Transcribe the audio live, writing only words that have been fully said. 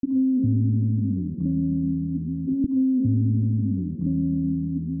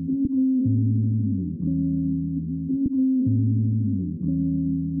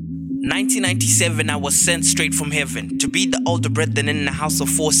1997, I was sent straight from heaven to be the older brethren in a house of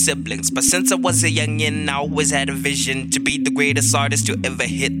 4 siblings. But since I was a youngin', I always had a vision to be the greatest artist to ever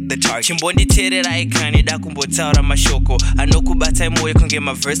hit the target. Chimbonditerera ikani dakumbotaura mashoko anokubata moyo kunge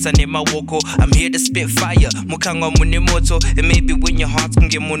my verse ane mawoko. I'm here to spit fire mukangwa mune moto, and maybe when your heart's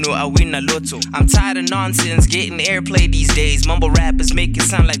kunge mono I win a lotto. I'm tired of nonsense getting airplay these days. Mumble rappers make it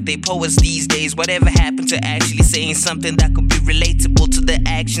sound like they poets these days. Whatever happened to actually saying something that could be relatable to the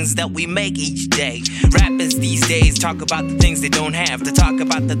actions that we make each day? Rappers these days talk about the things they don't have, to talk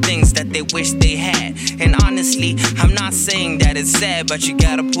about the things that they wish they had. And honestly, I'm not saying that it's sad, but you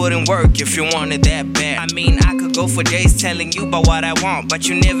gotta put in work if you want it that bad. I mean, I could go for days telling you about what I want, but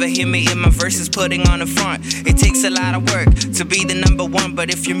you never hear me in my verses putting on the front. It takes a lot of work to be the number one, but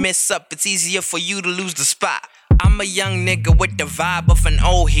if you mess up, it's easier for you to lose the spot. I'm a young nigga with the vibe of an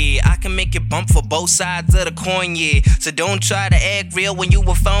old head. I can make it bump for both sides of the coin, yeah. So don't try to act real when you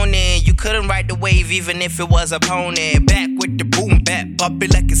were phoning. You couldn't ride the wave even if it was a pony. Back with the boom bap, pop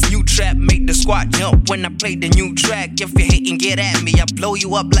it like it's new trap. Make the squad jump when I play the new track. If you hate and get at me, I blow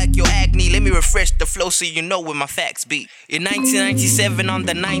you up like your acne. Let me refresh the flow so you know where my facts be. In 1997 on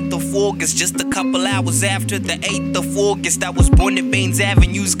the 9th of August, just a couple hours after the 8th of August, I was born at Baines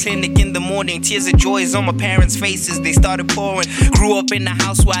Avenue's clinic in the morning. Tears of joy on my parents' faces, they started pouring. Grew up in a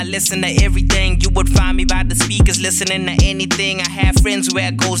house where I listened to everything. You would find me by the speakers listening to anything. I have friends who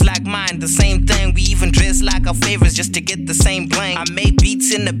had goals like mine, the same thing. We even dressed like our favorites just to get the same bling. I made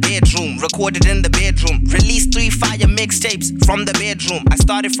beats in the bedroom, recorded in the bedroom, released 3 fire mixtapes from the bedroom. I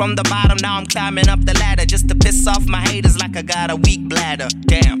started from the bottom, now I'm climbing up the ladder just to piss off my haters like I got a weak bladder.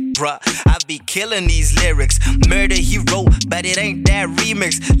 Damn, bruh, I be killing these lyrics. Murder he wrote, but it ain't that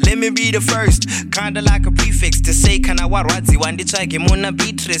remix. Let me be the first, kinda like a prefix to say kana warwadzi wanditsvage muna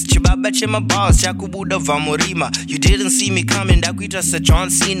Beatrice. Chibaba chema boss chakubuda vamurima. You didn't see me coming, ndakuita Sir John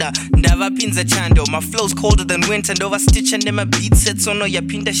Cena. Ndavapinza chando, my flow's colder than winter. Ndova stitch and my beat sets ono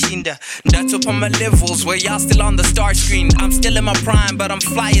yapinda shinda. Ndatopa my levels where y'all still on the star screen. I'm still in my prime, but I'm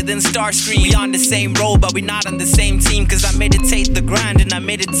flyer than Starscream. We on the same road, but we not on the same team. Cause I meditate the grind and I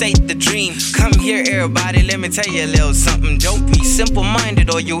meditate the dream. Come here everybody, let me tell you a little something. Don't be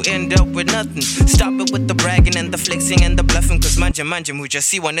simple-minded or you end up with nothing. Stop it with the bragging and the flexing and the bluffing. Cause manja muja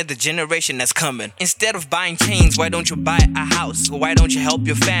see one of the generation that's coming. Instead of buying chains, why don't you buy a house? Or why don't you help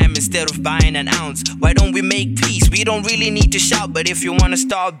your fam instead of buying an ounce? Why don't we make peace? We don't really need to shout, but if you wanna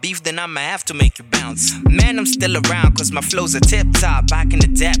start beef, then I'ma have to make you bounce. Man, I'm still around cause my flows are tip-top. I can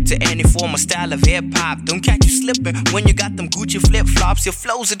adapt to any form or style of hip-hop. Don't catch you slipping when you got them Gucci flip-flops. Your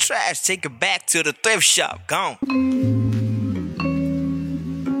flows are trash, take it back to the thrift shop, gone.